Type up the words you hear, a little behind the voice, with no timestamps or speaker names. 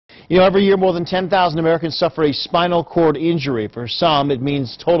You know, every year more than 10,000 Americans suffer a spinal cord injury. For some, it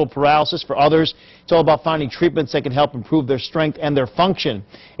means total paralysis. For others, it's all about finding treatments that can help improve their strength and their function.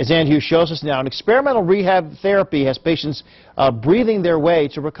 As Ann Hughes shows us now, an experimental rehab therapy has patients breathing their way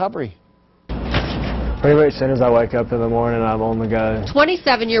to recovery. Pretty much as soon as I wake up in the morning, I'm on the go.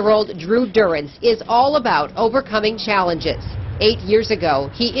 27-year-old Drew Durrance is all about overcoming challenges. 8 years ago,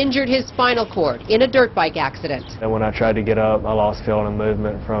 he injured his spinal cord in a dirt bike accident. And when I tried to get up, I lost feeling and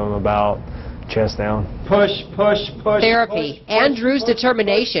movement from about chest down. Push, push, push. Therapy and Drew's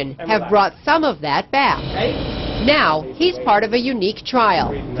determination have brought some of that back. Now, he's part of a unique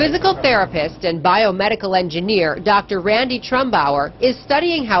trial. Physical therapist and biomedical engineer Dr. Randy Trumbauer is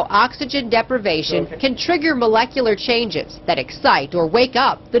studying how oxygen deprivation can trigger molecular changes that excite or wake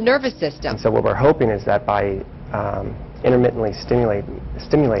up the nervous system. So what we're hoping is that by intermittently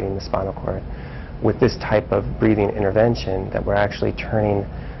stimulating the spinal cord with this type of breathing intervention, that we're actually turning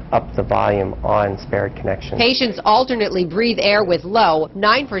up the volume on spared connections. Patients alternately breathe air with low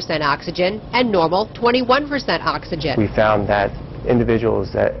 9% oxygen and normal 21% oxygen. We found that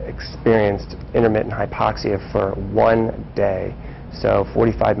individuals that experienced intermittent hypoxia for 1 day, so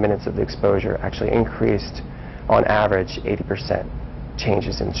 45 minutes of the exposure, actually increased on average 80%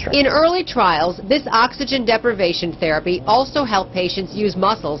 changes in strength. In early trials, this oxygen deprivation therapy also helped patients use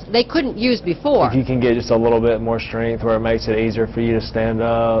muscles they couldn't use before. If you can get just a little bit more strength where it makes it easier for you to stand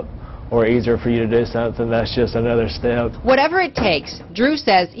up or easier for you to do something, that's just another step. Whatever it takes, Drew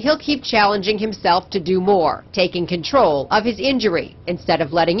says he'll keep challenging himself to do more, taking control of his injury instead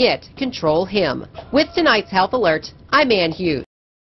of letting it control him. With tonight's Health Alert, I'm Ann Hughes.